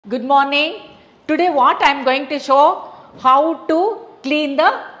Good morning. Today what I am going to show how to clean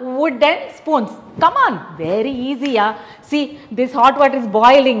the wooden spoons. Come on, very easy. See, this hot water is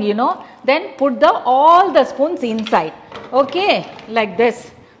boiling, then put all the spoons inside. Okay, like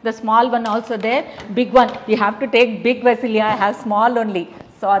this. The small one also there, big one. You have to take big vessel. I have small only.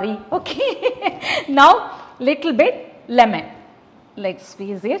 Sorry. Okay. Now little bit lemon. Let's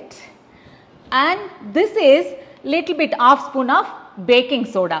squeeze it. And this is little bit half spoon of baking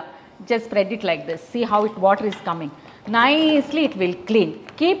soda. Just spread it like this. See how water is coming. Nicely it will clean.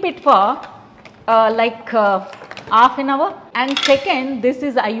 Keep it for half an hour. And second, this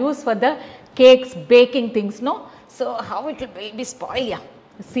is I use for the cakes, baking things. No, so how it will be spoil? Yeah.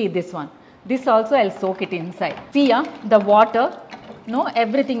 See this one. This also I'll soak it inside. See the water. No,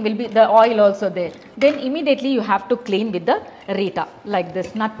 everything will be, the oil also there. Then immediately you have to clean with the Rita like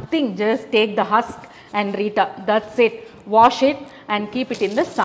this. Nothing, just take the husk and Rita. That's it. Wash it and keep it in the sun.